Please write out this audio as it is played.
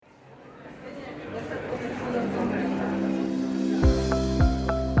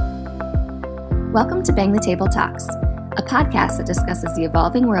Welcome to Bang the Table Talks, a podcast that discusses the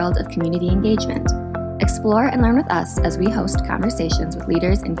evolving world of community engagement. Explore and learn with us as we host conversations with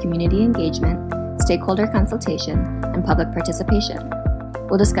leaders in community engagement, stakeholder consultation, and public participation.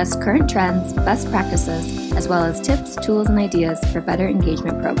 We'll discuss current trends, best practices, as well as tips, tools, and ideas for better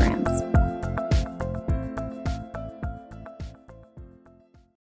engagement programs.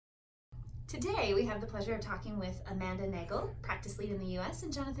 Today, we have the pleasure of talking with Amanda Nagel, practice lead in the U.S.,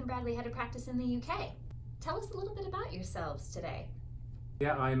 and Jonathan Bradley, head of practice in the U.K. Tell us a little bit about yourselves today.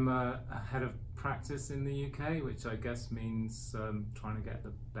 Yeah, I'm a head of practice in the UK, which I guess means trying to get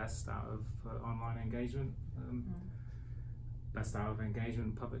the best out of online engagement, best out of engagement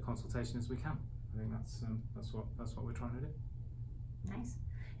and public consultation as we can. I think that's what we're trying to do. Nice.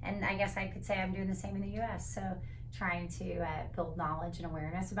 And I guess I could say I'm doing the same in the US. So trying to build knowledge and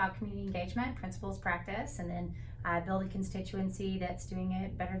awareness about community engagement, principles, practice, and then build a constituency that's doing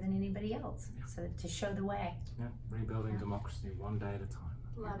it better than anybody else. Yeah. So to show the way. Yeah, rebuilding democracy one day at a time.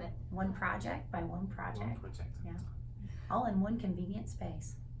 Love it. One project by one project. One project at a time. All in one convenient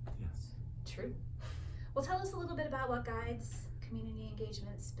space. Yes. True. Well, tell us a little bit about what guides community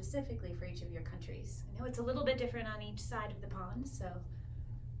engagement specifically for each of your countries. I know it's a little bit different on each side of the pond, so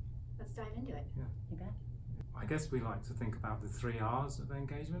let's dive into it. Yeah. You bet. I guess we like to think about the 3 R's of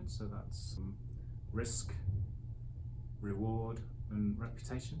engagement, so that's risk, reward, and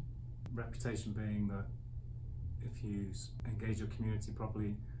reputation. Reputation being that if you engage your community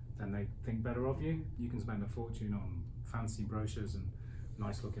properly, then they think better of you. You can spend a fortune on fancy brochures and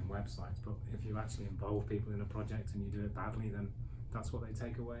nice looking websites, but if you actually involve people in a project and you do it badly, then that's what they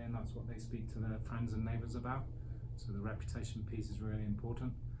take away and that's what they speak to their friends and neighbours about. So the reputation piece is really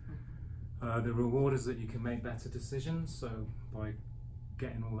important. The reward is that you can make better decisions, so by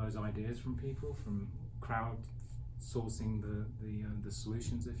getting all those ideas from people, from crowd sourcing the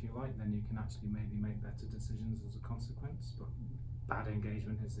solutions, if you like, then you can actually maybe make better decisions as a consequence. But bad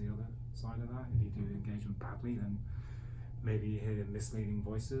engagement is the other side of that. If you do engagement badly, then maybe you hear misleading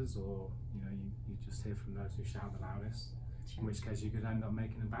voices, or you just hear from those who shout the loudest. In which case you could end up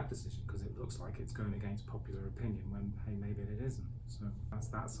making a bad decision because it looks like it's going against popular opinion when, hey, maybe it isn't. So that's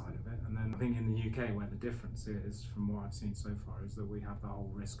that side of it. And then I think in the UK, where the difference is, from what I've seen so far, is that we have the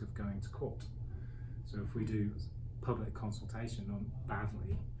whole risk of going to court. So if we do public consultation on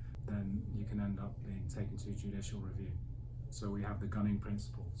badly, then you can end up being taken to judicial review. So we have the gunning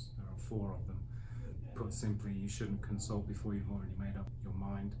principles. There are 4 of them. Put simply, you shouldn't consult before you've already made up your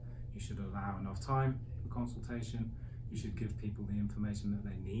mind. You should allow enough time for consultation. You should give people the information that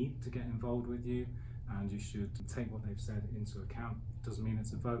they need to get involved with you, and you should take what they've said into account. Doesn't mean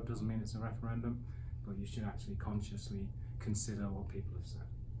it's a vote, doesn't mean it's a referendum, but you should actually consciously consider what people have said.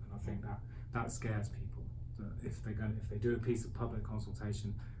 And I think that scares people. That if they do a piece of public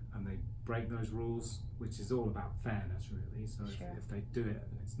consultation and they break those rules, which is all about fairness really. So Sure. if they do it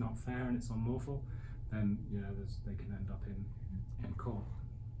and it's not fair and it's unlawful, then they can end up in court.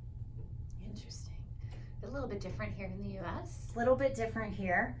 Interesting. A little bit different here in the U.S. A little bit different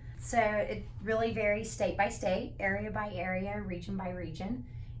here. So it really varies state by state, area by area, region by region.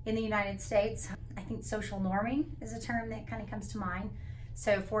 In the United States, I think social norming is a term that kind of comes to mind.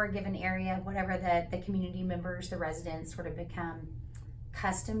 So for a given area, whatever the community members, the residents sort of become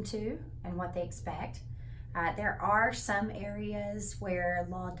accustomed to and what they expect. There are some areas where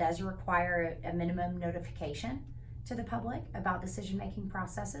law does require a minimum notification to the public about decision-making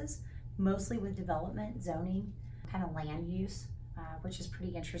processes, mostly with development, zoning, kind of land use, which is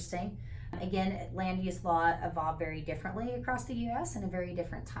pretty interesting. Again, land use law evolved very differently across the U.S. in a very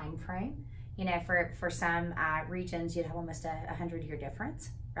different time frame. For some regions, you'd have almost a 100-year difference,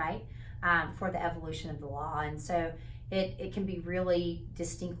 right, for the evolution of the law. And so it can be really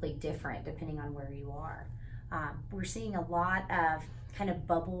distinctly different depending on where you are. We're seeing a lot of kind of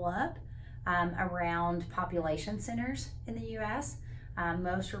bubble up around population centers in the U.S.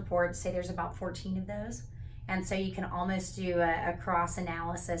 Most reports say there's about 14 of those. And so you can almost do a cross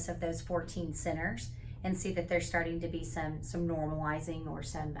analysis of those 14 centers and see that there's starting to be some normalizing or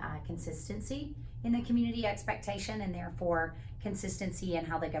some consistency in the community expectation, and therefore consistency in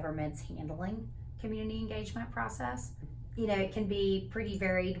how the government's handling community engagement process. It can be pretty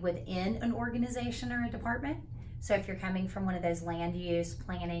varied within an organization or a department. So if you're coming from one of those land use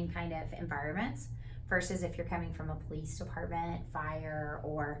planning kind of environments, versus if you're coming from a police department, fire,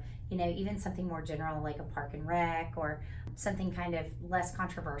 or even something more general like a park and rec, or something kind of less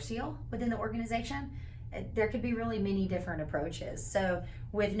controversial within the organization, there could be really many different approaches. So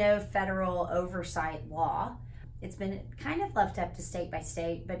with no federal oversight law, it's been kind of left up to state by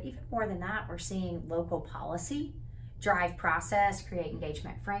state, but even more than that, we're seeing local policy drive process, create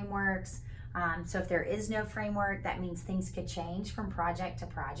engagement frameworks, So if there is no framework, that means things could change from project to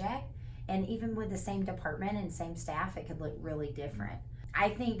project. And even with the same department and same staff, it could look really different. I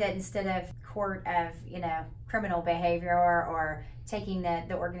think that instead of court of, criminal behavior or taking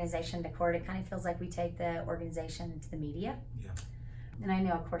the organization to court, it kind of feels like we take the organization to the media. Yeah. And I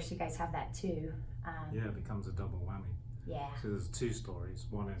know, of course, you guys have that too. It becomes a double whammy. Yeah. So there's two stories.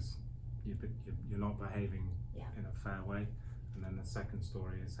 One is you're not behaving in a fair way, and then the second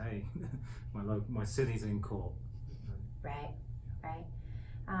story is, hey, my city's in court. Right.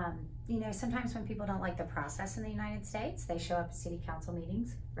 Sometimes when people don't like the process in the United States, they show up at city council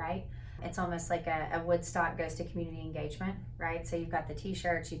meetings, right? It's almost like a Woodstock goes to community engagement, right? So you've got the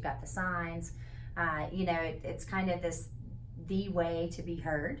t-shirts, you've got the signs, it's kind of the way to be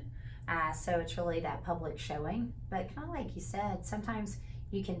heard. So it's really that public showing. But kind of like you said, sometimes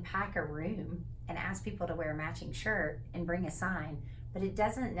you can pack a room and ask people to wear a matching shirt and bring a sign, but it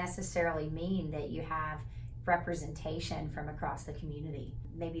doesn't necessarily mean that you have representation from across the community.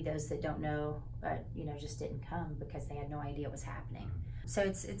 Maybe those that don't know, just didn't come because they had no idea what was happening. So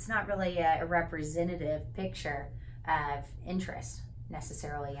it's not really a representative picture of interest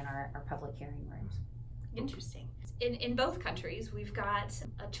necessarily in our public hearing rooms. Interesting. In both countries, we've got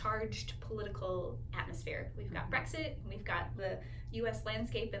a charged political atmosphere. We've got Brexit, and we've got the U.S.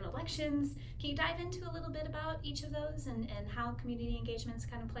 landscape and elections. Can you dive into a little bit about each of those and how community engagement's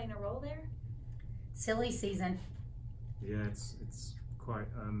kind of playing a role there? Silly season. Yeah, it's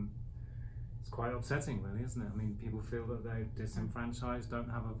quite upsetting, really, isn't it? I mean, people feel that they're disenfranchised, don't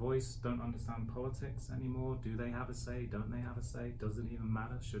have a voice, don't understand politics anymore. Do they have a say? Don't they have a say? Does it even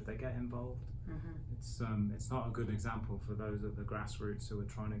matter? Should they get involved? Mm-hmm. It's not a good example for those at the grassroots who are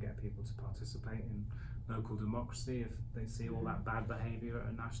trying to get people to participate in local democracy if they see all that bad behavior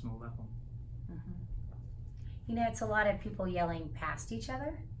at a national level. Mm-hmm. It's a lot of people yelling past each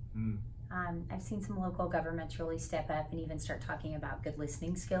other. I've seen some local governments really step up and even start talking about good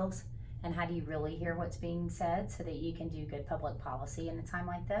listening skills and how do you really hear what's being said so that you can do good public policy in a time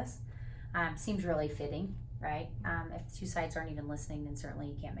like this. Seems really fitting, right? If two sides aren't even listening, then certainly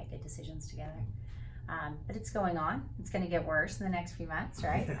you can't make good decisions together. But it's going on. It's going to get worse in the next few months,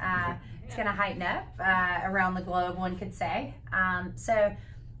 right? It's going to heighten up around the globe, one could say. So,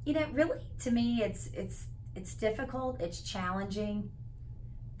 really, to me, it's difficult. It's challenging.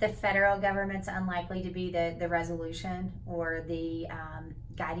 The federal government's unlikely to be the resolution or the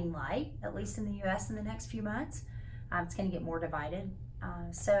guiding light, at least in the U.S. in the next few months. It's going to get more divided.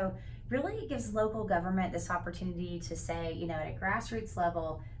 So really it gives local government this opportunity to say, at a grassroots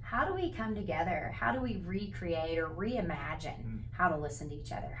level, how do we come together? How do we recreate or reimagine how to listen to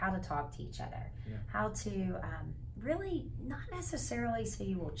each other, how to talk to each other, how to really not necessarily so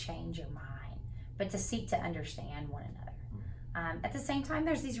you will change your mind, but to seek to understand one another. At the same time,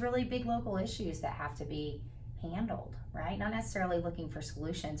 there's these really big local issues that have to be handled, right? Not necessarily looking for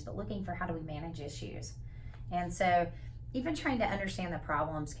solutions, but looking for how do we manage issues. And so even trying to understand the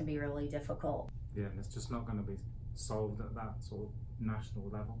problems can be really difficult. Yeah, and it's just not going to be solved at that sort of national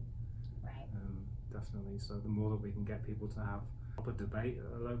level. Right. Definitely. So the more that we can get people to have proper debate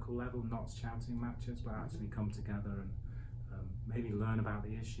at a local level, not shouting matches, but actually come together and maybe learn about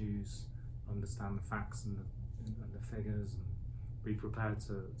the issues, understand the facts and the figures, and be prepared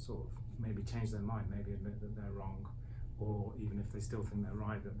to sort of maybe change their mind, maybe admit that they're wrong, or even if they still think they're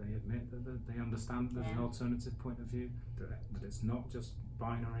right, that they admit that they understand there's an alternative point of view, that it's not just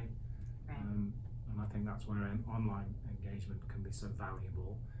binary. Right. And I think that's where an online engagement can be so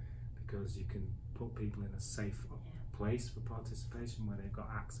valuable, because you can put people in a safe place for participation where they've got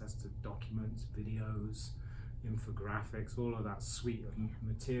access to documents, videos, infographics, all of that suite of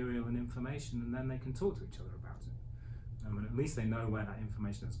material and information, and then they can talk to each other about it. And at least they know where that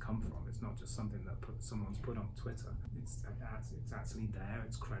information has come from. It's not just something that someone's put on Twitter. It's actually there,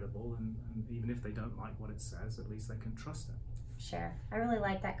 it's credible, and even if they don't like what it says, at least they can trust it. Sure. I really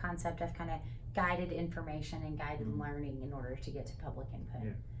like that concept of kind of guided information and guided learning in order to get to public input.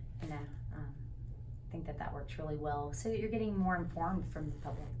 Yeah. And I think that works really well, so that you're getting more informed from the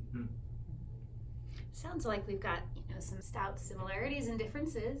public. Sounds like we've got some stout similarities and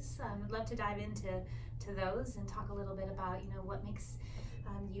differences. I'd love to dive into those and talk a little bit about what makes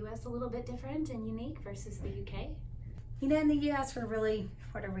the U.S. a little bit different and unique versus the U.K. In the U.S. we're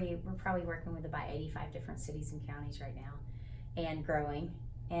probably working with about 85 different cities and counties right now, and growing.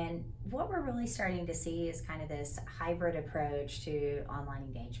 And what we're really starting to see is kind of this hybrid approach to online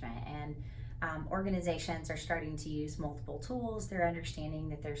engagement, and organizations are starting to use multiple tools. They're understanding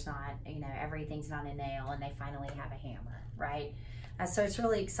that there's not, everything's not a nail, and they finally have a hammer, right? So it's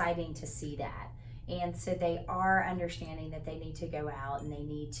really exciting to see that. And so they are understanding that they need to go out and they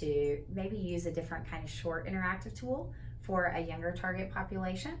need to maybe use a different kind of short interactive tool for a younger target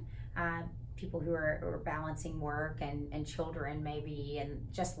population. People who are balancing work and children maybe, and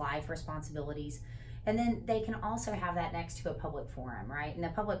just life responsibilities. And then they can also have that next to a public forum, right? And the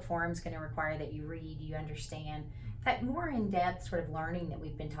public forum is going to require that you read, you understand, that more in-depth sort of learning that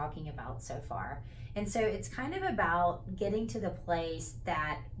we've been talking about so far. And so it's kind of about getting to the place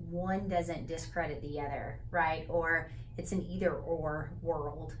that one doesn't discredit the other, right? Or it's an either or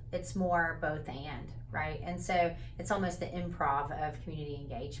world. It's more both and, right? And so it's almost the improv of community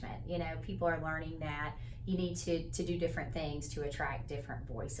engagement. You know, people are learning that you need to do different things to attract different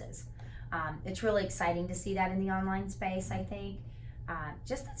voices. It's really exciting to see that in the online space, I think.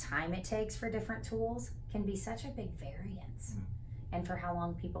 Just the time it takes for different tools can be such a big variance, and for how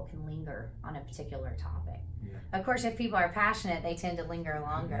long people can linger on a particular topic. Yeah. Of course, if people are passionate, they tend to linger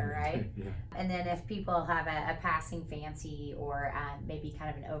longer, right? Yeah. And then if people have a passing fancy or maybe kind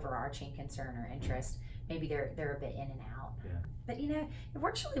of an overarching concern or interest, maybe they're a bit in and out. Yeah. But you know, it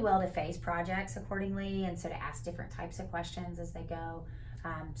works really well to phase projects accordingly, and so to ask different types of questions as they go.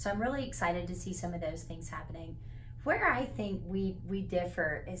 So I'm really excited to see some of those things happening. Where I think we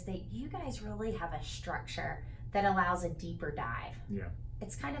differ is that you guys really have a structure that allows a deeper dive. Yeah.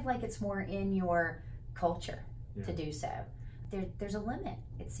 It's kind of like it's more in your culture to do so. There's a limit,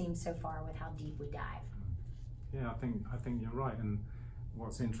 it seems so far, with how deep we dive. Yeah, I think you're right. And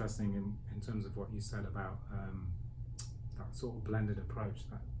what's interesting in terms of what you said about that sort of blended approach,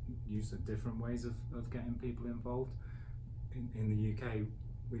 that use of different ways of getting people involved. In the UK,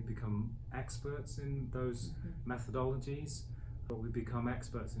 we've become experts in those methodologies, but we become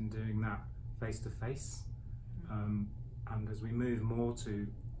experts in doing that face-to-face. And as we move more to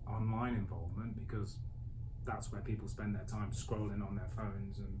online involvement, because that's where people spend their time scrolling on their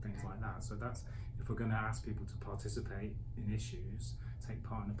phones and things like that. So that's, if we're going to ask people to participate in issues, take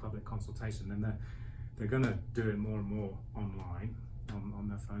part in a public consultation, then they're going to do it more and more online, on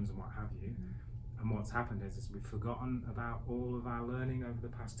their phones and what have you. And what's happened is we've forgotten about all of our learning over the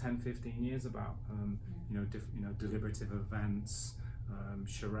past 10, 15 years about deliberative events,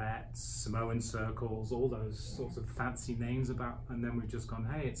 charrettes, Samoan circles, all those sorts of fancy names about, and then we've just gone,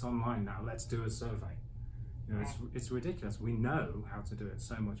 hey, it's online now, let's do a survey. You know, it's ridiculous. We know how to do it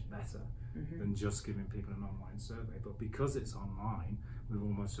so much better than just giving people an online survey, but because it's online, we've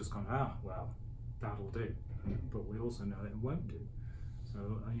almost just gone, well, that'll do. But we also know it won't do. So,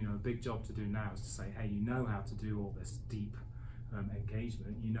 a big job to do now is to say, hey, you know how to do all this deep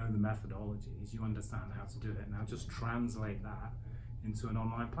engagement, you know the methodologies, you understand how to do it. Now just translate that into an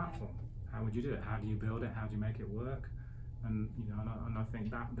online platform. How would you do it? How do you build it? How do you make it work? And and I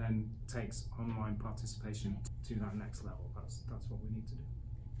think that then takes online participation to that next level. That's what we need to do.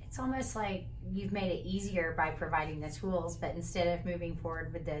 It's almost like you've made it easier by providing the tools, but instead of moving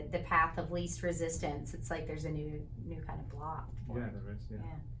forward with the path of least resistance, it's like there's a new kind of block. There is.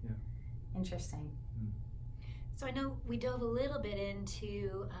 Yeah. Interesting. So I know we dove a little bit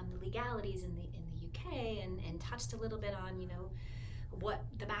into the legalities in the UK and touched a little bit on what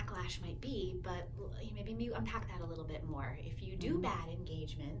the backlash might be, but maybe you unpack that a little bit more. If you do bad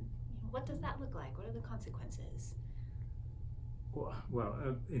engagement, what does that look like? What are the consequences? Well,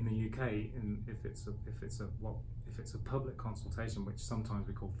 in the UK, if it's a public consultation, which sometimes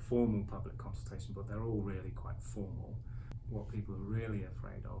we call formal public consultation, but they're all really quite formal. What people are really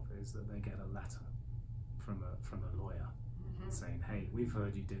afraid of is that they get a letter from a lawyer saying, "Hey, we've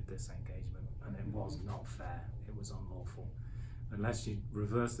heard you did this engagement, and it was not fair. It was unlawful. Unless you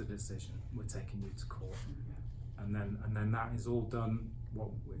reverse the decision, we're taking you to court." And then that is all done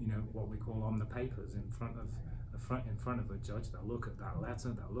what we call on the papers in front of a judge. They'll look at that letter,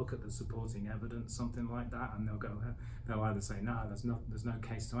 they'll look at the supporting evidence, something like that, and they'll either say, no, there's no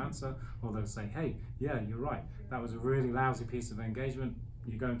case to answer, or they'll say, hey, yeah, you're right, that was a really lousy piece of engagement,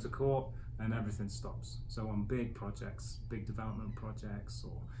 you're going to court, and everything stops. So on big projects, big development projects,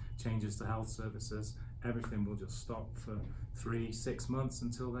 or changes to health services, everything will just stop for 3-6 months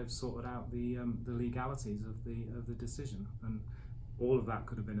until they've sorted out the legalities of the decision. And all of that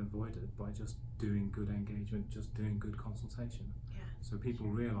could have been avoided by just doing good engagement, just doing good consultation. Yeah. So people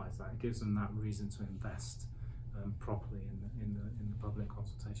realise that it gives them that reason to invest properly in the public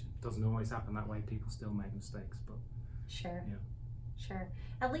consultation. It doesn't always happen that way. People still make mistakes, but sure. Yeah. Sure.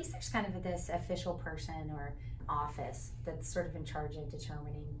 At least there's kind of this official person or office that's sort of in charge of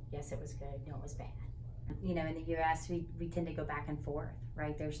determining, yes, it was good, no, it was bad. In the US, we tend to go back and forth,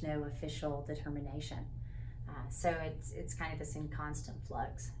 right? There's no official determination. So it's kind of this in constant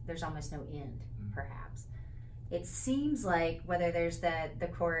flux. There's almost no end, perhaps. it seems like whether there's the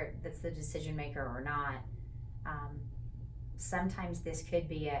court that's the decision maker or not, sometimes this could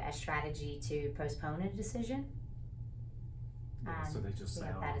be a strategy to postpone a decision. So they just say,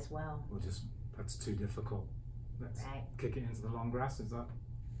 that as well. That's too difficult. Let's kick it into the long grass, is that?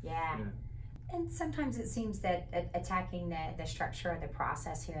 Yeah. And sometimes it seems that attacking the structure of the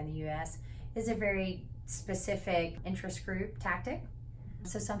process here in the U.S. is a very specific interest group tactic.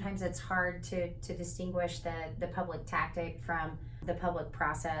 So sometimes it's hard to distinguish the public tactic from the public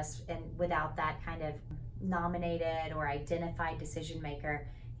process, and without that kind of nominated or identified decision maker,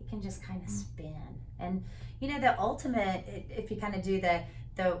 it can just kind of spin. And the ultimate, if you kind of do the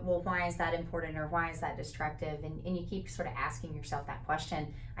well, why is that important, or why is that destructive, and you keep sort of asking yourself that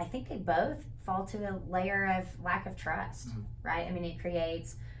question, I think they both fall to a layer of lack of trust, right? I mean, it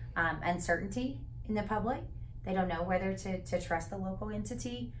creates uncertainty in the public. They don't know whether to trust the local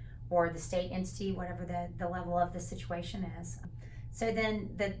entity or the state entity, whatever the level of the situation is. So then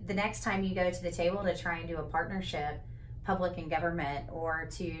the next time you go to the table to try and do a partnership, public and government, or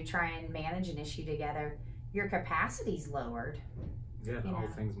to try and manage an issue together, your capacity's lowered. Yeah, the whole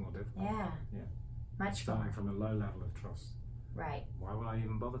thing's more difficult. Yeah. Much Starting more. from a low level of trust. Right. Why would I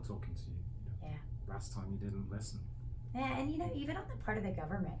even bother talking to you? Yeah. Last time you didn't listen. Yeah, and even on the part of the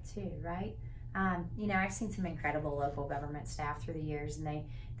government too, right? I've seen some incredible local government staff through the years, and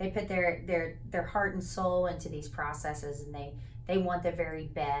they put their heart and soul into these processes, and they want the very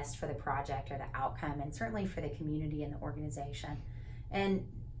best for the project or the outcome, and certainly for the community and the organization. And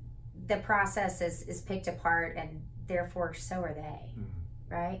the process is picked apart, and therefore so are they,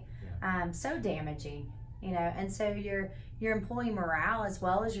 right? Yeah. So damaging, and so your employee morale as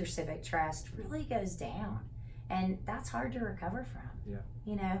well as your civic trust really goes down, and that's hard to recover from.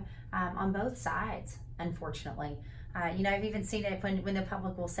 On both sides, unfortunately. I've even seen it when the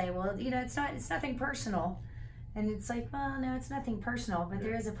public will say, well, it's nothing personal, and it's like, well, no, it's nothing personal, but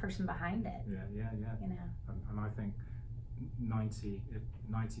there is a person behind it. Yeah. And I think 95%,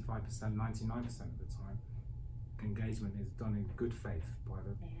 99% of the time, engagement is done in good faith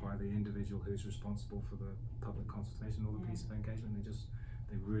by the individual who's responsible for the public consultation or the piece of engagement.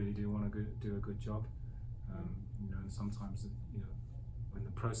 They really do want to do a good job. And sometimes when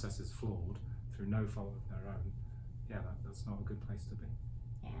the process is flawed through no fault of their own, that's not a good place to be.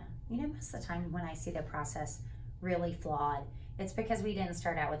 Yeah. Most of the time when I see the process really flawed, it's because we didn't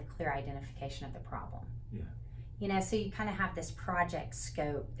start out with a clear identification of the problem. Yeah. So you kind of have this project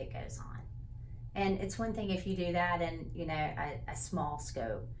scope that goes on. And it's one thing if you do that in, a small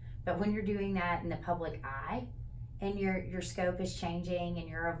scope, but when you're doing that in the public eye, and your scope is changing and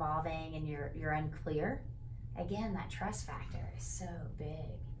you're evolving and you're unclear, again, that trust factor is so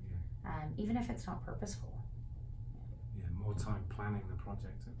big, even if it's not purposeful. Yeah, more time planning the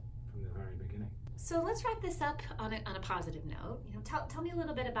project from the very beginning. So let's wrap this up on a positive note. Tell me a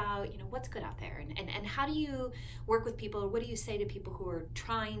little bit about what's good out there, and how do you work with people? What do you say to people who are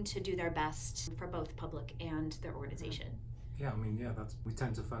trying to do their best for both public and their organization? Yeah, we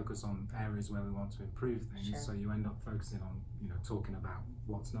tend to focus on areas where we want to improve things. Sure. So you end up focusing on talking about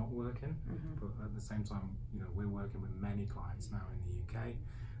what's not working, but at the same time, we're working with many clients now in the UK.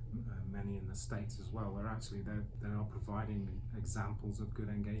 Many in the States as well, where actually they are providing examples of good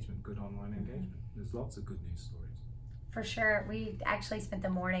engagement, good online engagement. There's lots of good news stories. For sure. We actually spent the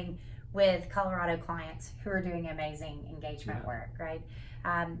morning with Colorado clients who are doing amazing engagement work, right?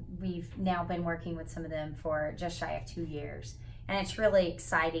 We've now been working with some of them for just shy of 2 years. And it's really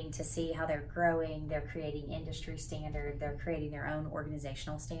exciting to see how they're growing, they're creating industry standard, they're creating their own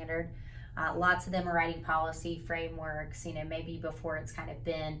organizational standard. Lots of them are writing policy frameworks, maybe before it's kind of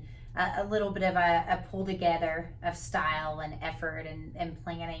been a little bit of a pull together of style and effort and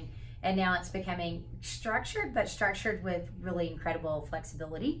planning. And now it's becoming structured, but structured with really incredible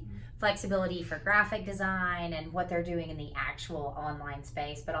flexibility. Flexibility for graphic design and what they're doing in the actual online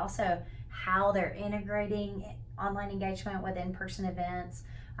space, but also how they're integrating online engagement with in-person events.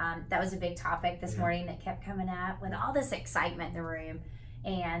 That was a big topic this morning that kept coming up with all this excitement in the room.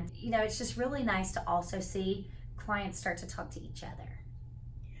 And, it's just really nice to also see clients start to talk to each other.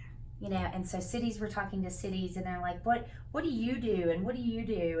 And so cities were talking to cities, and they're like, what do you do? And what do you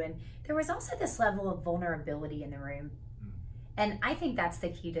do? And there was also this level of vulnerability in the room. And I think that's the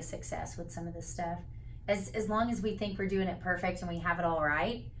key to success with some of this stuff. As long as we think we're doing it perfect and we have it all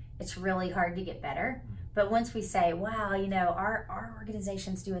right, it's really hard to get better. But once we say, wow, our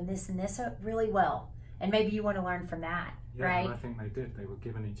organization's doing this and this really well, and maybe you want to learn from that, right? And I think they did. They were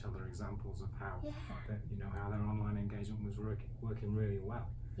giving each other examples of how, how their online engagement was working really well.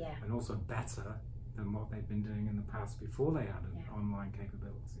 Yeah. And also better than what they'd been doing in the past before they had an online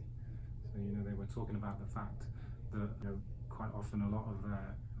capability. So, they were talking about the fact that quite often a lot of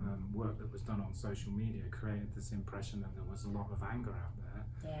their work that was done on social media created this impression that there was a lot of anger out there.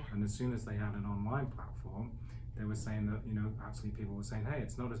 Yeah. And as soon as they had an online platform, they were saying that actually people were saying, hey,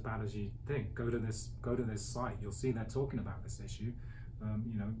 it's not as bad as you think. Go to this site. You'll see they're talking about this issue.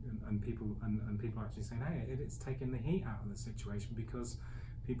 And people actually saying, hey, it's taking the heat out of the situation, because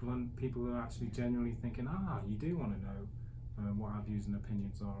people are actually genuinely thinking, you do want to know what our views and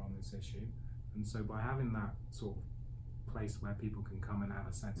opinions are on this issue. And so by having that sort of place where people can come and have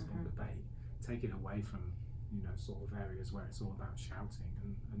a sensible debate, take it away from sort of areas where it's all about shouting,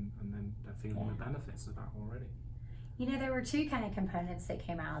 and then they're feeling the benefits of that already. There were two kind of components that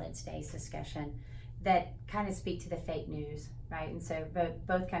came out in today's discussion that kind of speak to the fake news, right? And so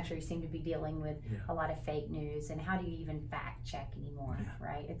both countries seem to be dealing with a lot of fake news, and how do you even fact check anymore,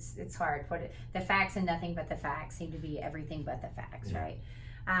 right? It's hard. The facts and nothing but the facts seem to be everything but the facts, right?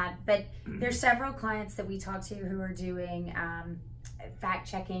 But there's several clients that we talk to who are doing fact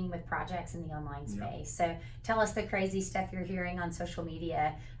checking with projects in the online space. So tell us the crazy stuff you're hearing on social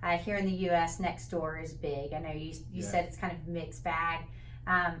media. Here in the U.S., Nextdoor is big. I know you said it's kind of a mixed bag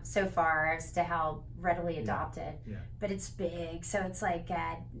so far as to how readily adopted, but it's big. So it's like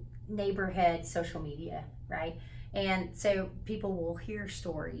neighborhood social media, right? And so people will hear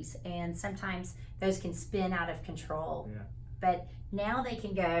stories, and sometimes those can spin out of control. But now they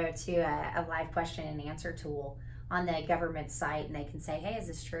can go to a live question and answer tool on the government site, and they can say, hey, is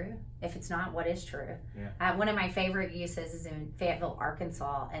this true? If it's not, what is true? One of my favorite uses is in Fayetteville,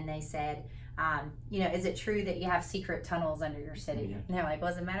 Arkansas, and they said, is it true that you have secret tunnels under your city? And they're like,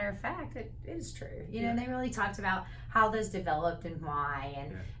 well, as a matter of fact, it is true. And they really talked about how those developed and why,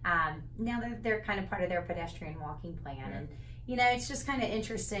 and now they're kind of part of their pedestrian walking plan. And it's just kind of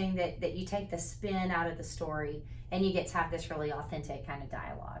interesting that you take the spin out of the story and you get to have this really authentic kind of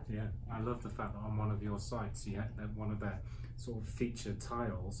dialogue. I love the fact that on one of your sites, one of the sort of featured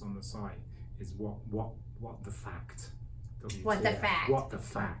tiles on the site is what the fact. WTF, what the fact. What the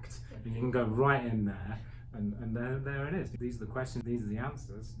fact. And you can go right in there, and there it is. These are the questions, these are the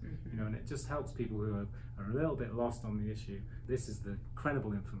answers, and it just helps people who are a little bit lost on the issue. This is the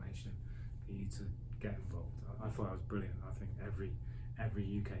credible information for you to get involved. I thought that was brilliant. I think every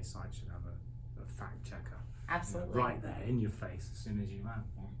UK site should have a fact checker. Absolutely. Right there in your face as soon as you land.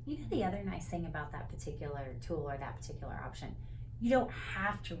 The other nice thing about that particular tool or that particular option, you don't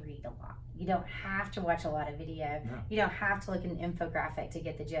have to read a lot. You don't have to watch a lot of video. No. You don't have to look at an infographic to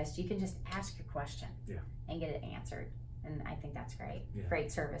get the gist. You can just ask your question and get it answered. And I think that's great. Great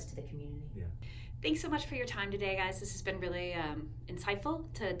service to the community. Thanks so much for your time today, guys. This has been really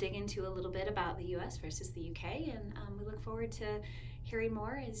insightful to dig into a little bit about the U.S. versus the U.K., and we look forward to hearing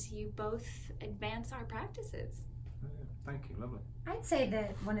more as you both advance our practices. Thank you, lovely. I'd say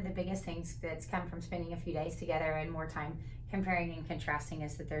that one of the biggest things that's come from spending a few days together and more time comparing and contrasting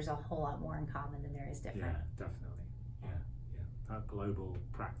is that there's a whole lot more in common than there is different. Yeah, definitely. Yeah. That global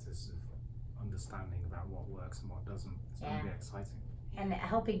practice of understanding about what works and what doesn't is going to be exciting. And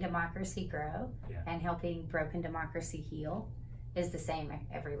helping democracy grow and helping broken democracy heal is the same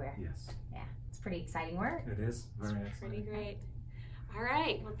everywhere. Yes. Yeah, it's pretty exciting work. It is very exciting. Pretty great. All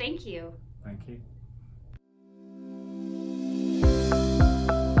right. Well, thank you. Thank you.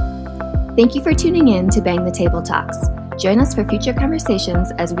 Thank you for tuning in to Bang the Table Talks. Join us for future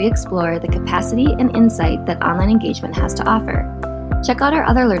conversations as we explore the capacity and insight that online engagement has to offer. Check out our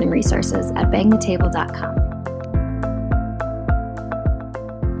other learning resources at bangthetable.com.